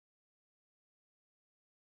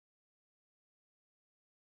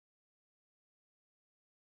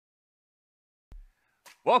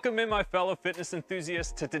Welcome in, my fellow fitness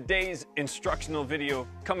enthusiasts, to today's instructional video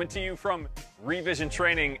coming to you from Revision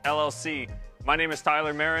Training LLC. My name is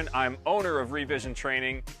Tyler Merren. I'm owner of Revision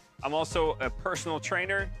Training. I'm also a personal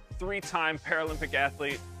trainer, three-time Paralympic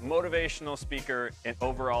athlete, motivational speaker, and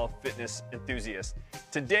overall fitness enthusiast.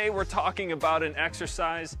 Today we're talking about an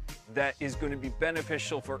exercise that is going to be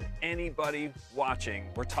beneficial for anybody watching.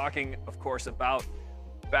 We're talking, of course, about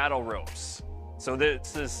battle ropes. So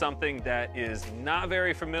this is something that is not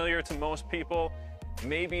very familiar to most people.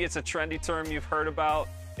 Maybe it's a trendy term you've heard about.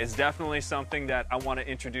 It's definitely something that I want to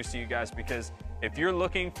introduce to you guys, because if you're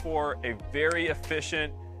looking for a very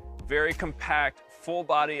efficient, very compact, full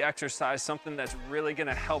body exercise, something that's really going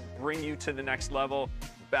to help bring you to the next level,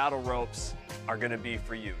 battle ropes are going to be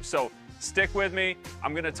for you. So stick with me.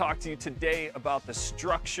 I'm going to talk to you today about the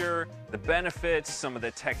structure, the benefits, some of the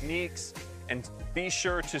techniques, and be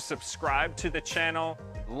sure to subscribe to the channel,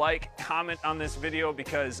 like, comment on this video,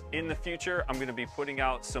 because in the future, I'm gonna be putting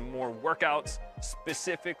out some more workouts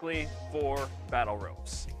specifically for battle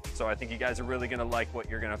ropes. So I think you guys are really gonna like what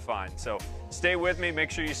you're gonna find. So stay with me,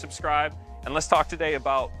 make sure you subscribe, and let's talk today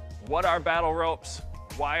about what are battle ropes,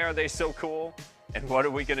 why are they so cool, and what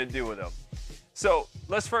are we gonna do with them. So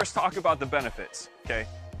let's first talk about the benefits, okay?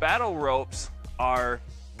 Battle ropes are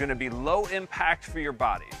gonna be low impact for your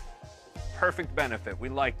body. Perfect benefit. We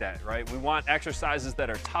like that, right? We want exercises that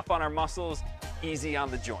are tough on our muscles, easy on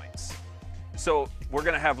the joints. So we're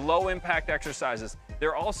going to have low impact exercises.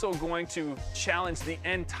 They're also going to challenge the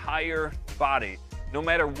entire body, no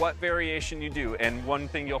matter what variation you do. And one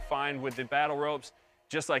thing you'll find with the battle ropes,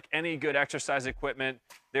 just like any good exercise equipment,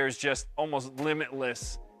 there's just almost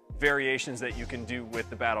limitless variations that you can do with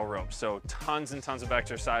the battle ropes. So tons and tons of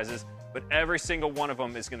exercises, but every single one of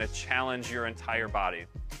them is going to challenge your entire body.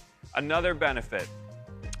 Another benefit,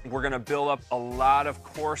 we're gonna build up a lot of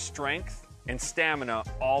core strength and stamina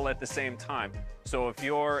all at the same time. So if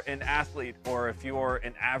you're an athlete or if you're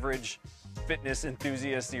an average fitness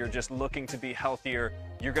enthusiast, you're just looking to be healthier,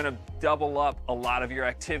 you're gonna double up a lot of your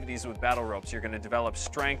activities with battle ropes. You're gonna develop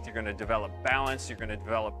strength, you're gonna develop balance, you're gonna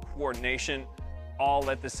develop coordination all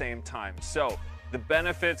at the same time. So the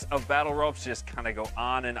benefits of battle ropes just kind of go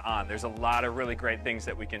on and on. There's a lot of really great things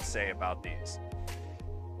that we can say about these.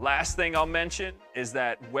 Last thing I'll mention is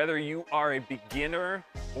that whether you are a beginner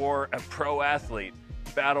or a pro athlete,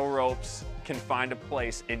 battle ropes can find a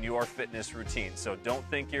place in your fitness routine. So don't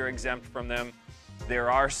think you're exempt from them. There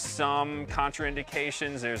are some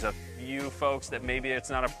contraindications. There's a few folks that maybe it's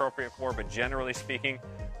not appropriate for, but generally speaking,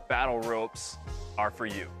 battle ropes are for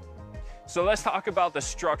you. So let's talk about the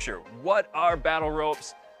structure. What are battle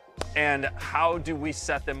ropes and how do we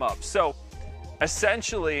set them up? So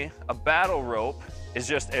essentially, a battle rope is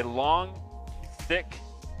just a long, thick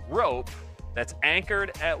rope that's anchored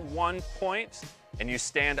at one point, and you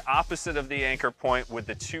stand opposite of the anchor point with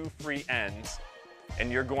the two free ends, and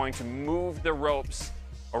you're going to move the ropes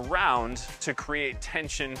around to create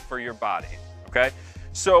tension for your body, okay?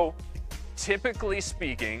 So typically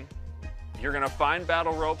speaking, you're gonna find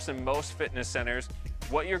battle ropes in most fitness centers.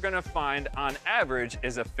 What you're gonna find on average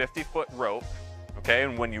is a 50-foot rope, okay?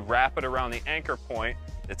 And when you wrap it around the anchor point,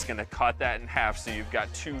 it's gonna cut that in half, so you've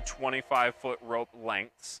got two 25-foot rope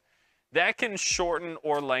lengths. That can shorten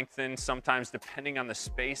or lengthen sometimes depending on the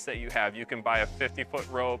space that you have. You can buy a 50-foot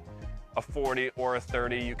rope, a 40 or a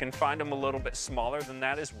 30. You can find them a little bit smaller than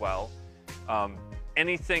that as well.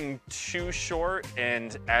 Anything too short,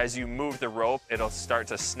 and as you move the rope, it'll start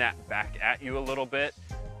to snap back at you a little bit.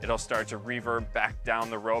 It'll start to reverb back down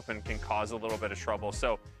the rope and can cause a little bit of trouble.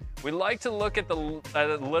 So we like to look at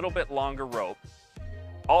a little bit longer rope.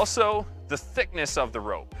 Also, the thickness of the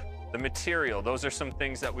rope, the material, those are some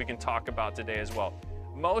things that we can talk about today as well.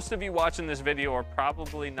 Most of you watching this video are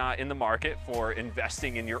probably not in the market for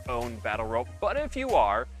investing in your own battle rope, but if you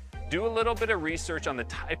are, do a little bit of research on the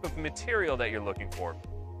type of material that you're looking for.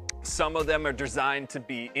 Some of them are designed to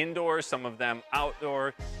be indoor, some of them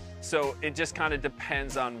outdoor, so it just kind of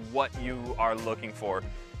depends on what you are looking for.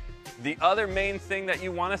 The other main thing that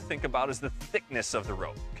you want to think about is the thickness of the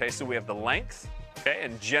rope, okay? So we have the length. Okay,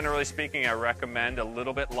 and generally speaking, I recommend a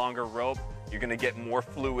little bit longer rope. You're gonna get more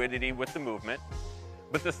fluidity with the movement.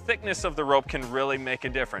 But the thickness of the rope can really make a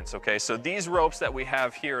difference, okay? So these ropes that we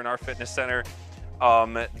have here in our fitness center,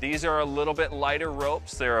 these are a little bit lighter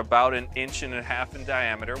ropes. They're about 1.5 inches in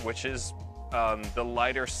diameter, which is the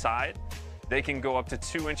lighter side. They can go up to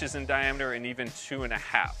 2 inches in diameter and even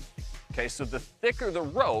 2.5. Okay, so the thicker the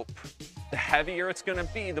rope, the heavier it's gonna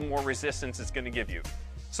be, the more resistance it's gonna give you.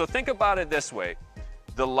 So think about it this way.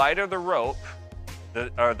 The lighter the rope,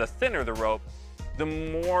 the thinner the rope, the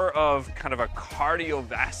more of kind of a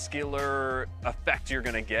cardiovascular effect you're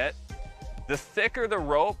gonna get. The thicker the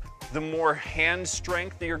rope, the more hand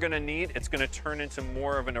strength that you're gonna need. It's gonna turn into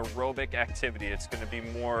more of an aerobic activity. It's gonna be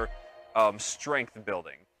more strength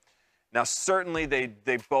building. Now, certainly they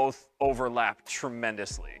both overlap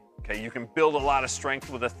tremendously. Okay, you can build a lot of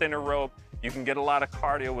strength with a thinner rope. You can get a lot of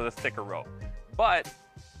cardio with a thicker rope. But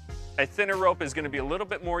a thinner rope is going to be a little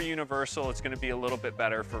bit more universal. It's going to be a little bit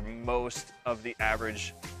better for most of the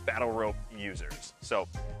average battle rope users. So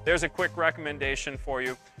there's a quick recommendation for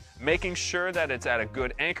you. Making sure that it's at a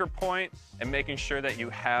good anchor point and making sure that you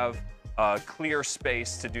have a clear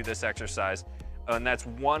space to do this exercise. And that's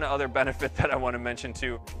one other benefit that I want to mention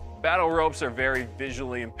too. Battle ropes are very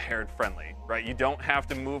visually impaired friendly, right? You don't have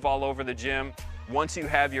to move all over the gym. Once you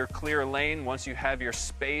have your clear lane, once you have your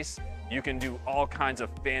space, you can do all kinds of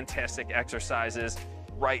fantastic exercises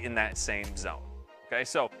right in that same zone. Okay,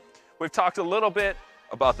 so we've talked a little bit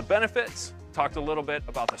about the benefits, talked a little bit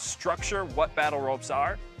about the structure, what battle ropes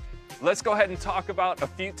are. Let's go ahead and talk about a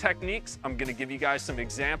few techniques. I'm gonna give you guys some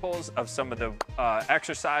examples of some of the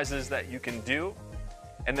exercises that you can do.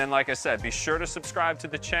 And then, like I said, be sure to subscribe to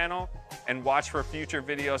the channel and watch for future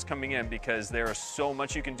videos coming in because there is so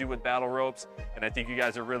much you can do with battle ropes. And I think you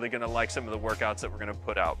guys are really gonna like some of the workouts that we're gonna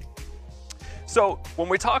put out. So when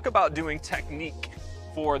we talk about doing technique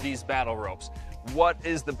for these battle ropes, what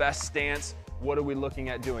is the best stance? What are we looking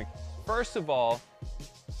at doing? First of all,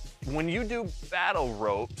 when you do battle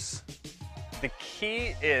ropes, the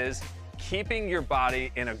key is keeping your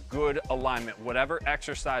body in a good alignment, whatever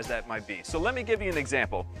exercise that might be. So let me give you an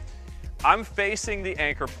example. I'm facing the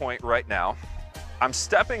anchor point right now. I'm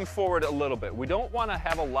stepping forward a little bit. We don't want to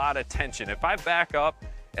have a lot of tension. If I back up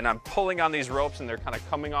and I'm pulling on these ropes and they're kind of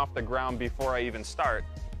coming off the ground before I even start,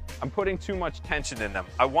 I'm putting too much tension in them.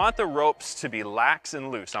 I want the ropes to be lax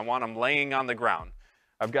and loose. I want them laying on the ground.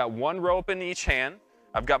 I've got one rope in each hand.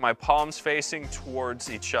 I've got my palms facing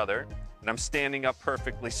towards each other and I'm standing up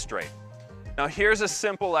perfectly straight. Now here's a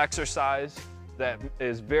simple exercise that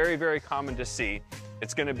is very, very common to see.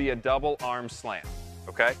 It's gonna be a double arm slam,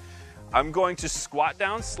 okay? I'm going to squat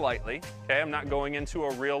down slightly, okay? I'm not going into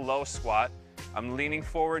a real low squat. I'm leaning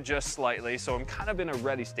forward just slightly, so I'm kind of in a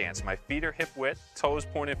ready stance. My feet are hip width, toes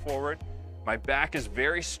pointed forward. My back is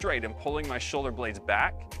very straight. I'm pulling my shoulder blades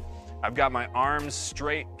back. I've got my arms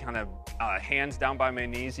straight, kind of hands down by my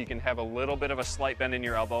knees. You can have a little bit of a slight bend in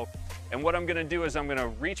your elbow. And what I'm gonna do is I'm gonna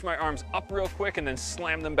reach my arms up real quick and then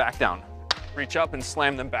slam them back down. Reach up and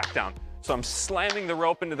slam them back down. So I'm slamming the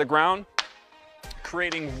rope into the ground,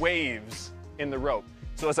 creating waves in the rope.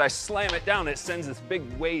 So as I slam it down, it sends this big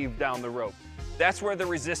wave down the rope. That's where the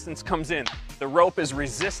resistance comes in. The rope is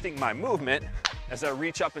resisting my movement as I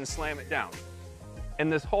reach up and slam it down.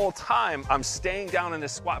 And this whole time, I'm staying down in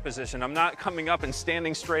this squat position. I'm not coming up and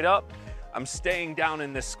standing straight up. I'm staying down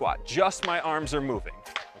in this squat. Just my arms are moving,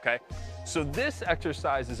 okay? So this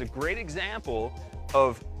exercise is a great example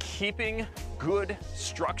of keeping good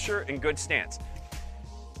structure and good stance.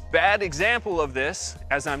 Bad example of this,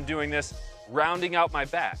 as I'm doing this, rounding out my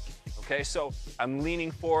back, okay? So I'm leaning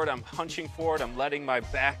forward, I'm hunching forward, I'm letting my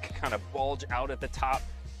back kind of bulge out at the top.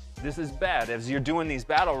 This is bad. As you're doing these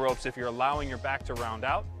battle ropes, if you're allowing your back to round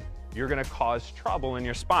out, you're gonna cause trouble in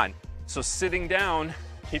your spine. So sitting down,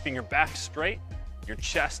 keeping your back straight, your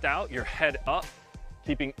chest out, your head up,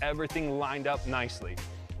 keeping everything lined up nicely.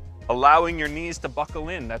 Allowing your knees to buckle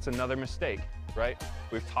in, that's another mistake, right?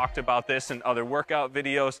 We've talked about this in other workout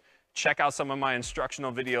videos. Check out some of my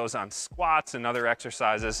instructional videos on squats and other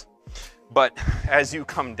exercises. But as you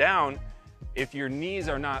come down, if your knees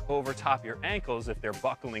are not over top your ankles, if they're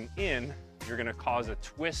buckling in, you're gonna cause a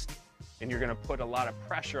twist and you're gonna put a lot of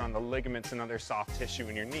pressure on the ligaments and other soft tissue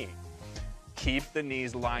in your knee. Keep the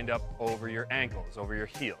knees lined up over your ankles, over your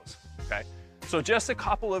heels, okay? So just a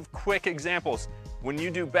couple of quick examples. When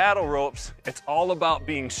you do battle ropes, it's all about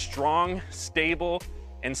being strong, stable,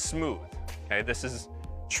 and smooth, okay? This is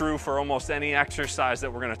true for almost any exercise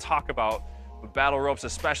that we're gonna talk about, but battle ropes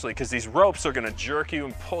especially, because these ropes are gonna jerk you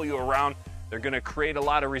and pull you around. They're gonna create a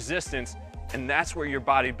lot of resistance, and that's where your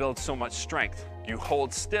body builds so much strength. You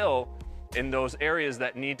hold still in those areas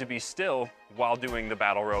that need to be still while doing the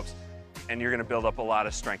battle ropes, and you're gonna build up a lot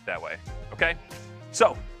of strength that way, okay?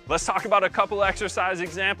 So let's talk about a couple exercise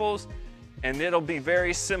examples, and it'll be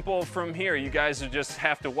very simple from here. You guys will just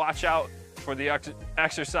have to watch out for the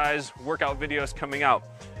exercise workout videos coming out.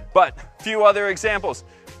 But a few other examples.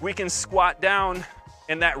 We can squat down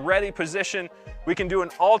in that ready position. We can do an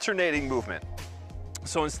alternating movement.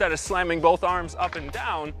 So instead of slamming both arms up and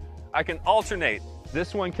down, I can alternate.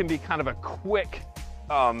 This one can be kind of a quick,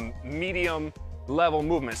 medium level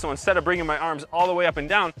movement. So instead of bringing my arms all the way up and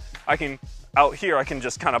down, out here, I can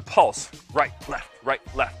just kind of pulse. Right, left, right,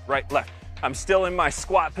 left, right, left. I'm still in my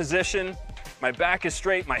squat position. My back is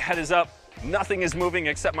straight, my head is up. Nothing is moving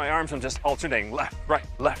except my arms. I'm just alternating left,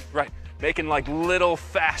 right, making like little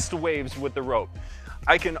fast waves with the rope.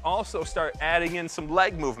 I can also start adding in some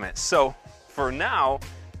leg movements. So for now,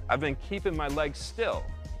 I've been keeping my legs still.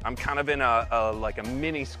 I'm kind of in like a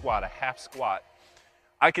mini squat, a half squat.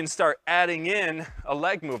 I can start adding in a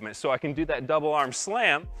leg movement. So I can do that double arm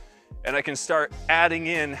slam, and I can start adding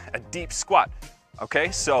in a deep squat.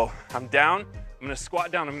 Okay, so I'm down, I'm gonna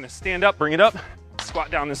squat down, I'm gonna stand up, bring it up,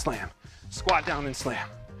 squat down and slam, squat down and slam,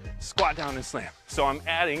 squat down and slam. So I'm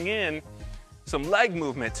adding in some leg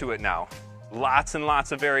movement to it now. Lots and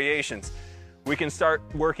lots of variations. We can start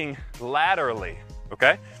working laterally,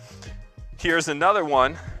 okay? Here's another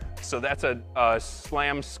one. So that's a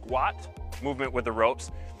slam squat movement with the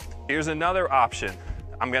ropes. Here's another option.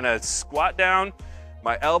 I'm gonna squat down,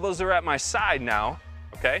 my elbows are at my side now,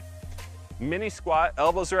 okay? Mini squat,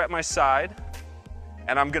 elbows are at my side,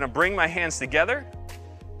 and I'm gonna bring my hands together,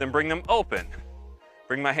 then bring them open.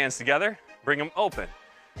 Bring my hands together, bring them open.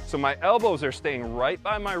 So my elbows are staying right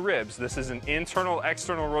by my ribs. This is an internal,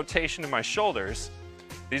 external rotation in my shoulders.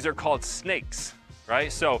 These are called snakes,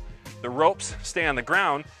 right? So the ropes stay on the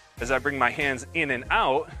ground as I bring my hands in and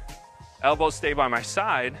out, elbows stay by my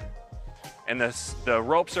side, and the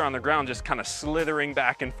ropes are on the ground just kind of slithering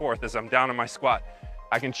back and forth as I'm down in my squat.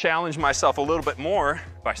 I can challenge myself a little bit more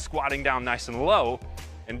by squatting down nice and low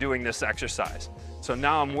and doing this exercise. So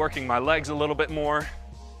now I'm working my legs a little bit more.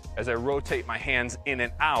 As I rotate my hands in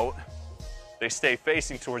and out, they stay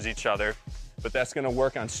facing towards each other, but that's gonna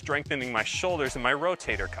work on strengthening my shoulders and my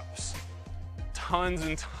rotator cuffs. Tons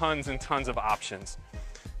and tons and tons of options.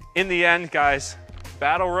 In the end, guys,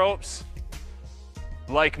 battle ropes,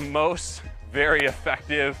 like most very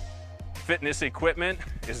effective fitness equipment,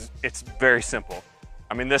 it's very simple.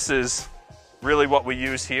 I mean, this is really what we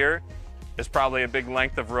use here. Is probably a big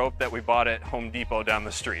length of rope that we bought at Home Depot down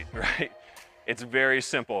the street, right? It's very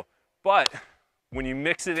simple, but when you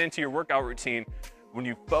mix it into your workout routine, when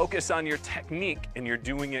you focus on your technique and you're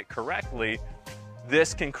doing it correctly,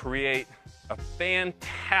 this can create a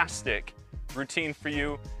fantastic routine for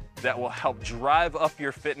you that will help drive up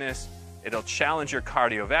your fitness. It'll challenge your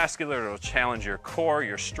cardiovascular, it'll challenge your core,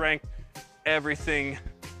 your strength, everything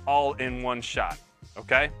all in one shot,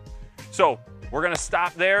 okay? So we're gonna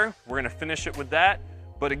stop there. We're gonna finish it with that.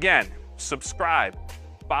 But again, subscribe,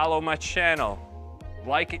 follow my channel,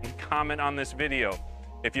 like it and comment on this video.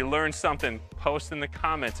 If you learned something, post in the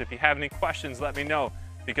comments. If you have any questions, let me know,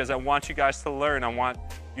 because I want you guys to learn. I want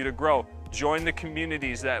you to grow. Join the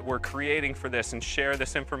communities that we're creating for this and share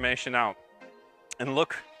this information out. And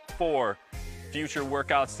look for future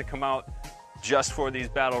workouts to come out just for these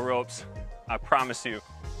battle ropes. I promise you,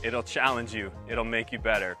 it'll challenge you. It'll make you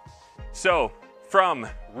better. So from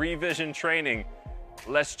Revision Training,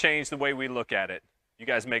 let's change the way we look at it. You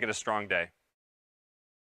guys make it a strong day.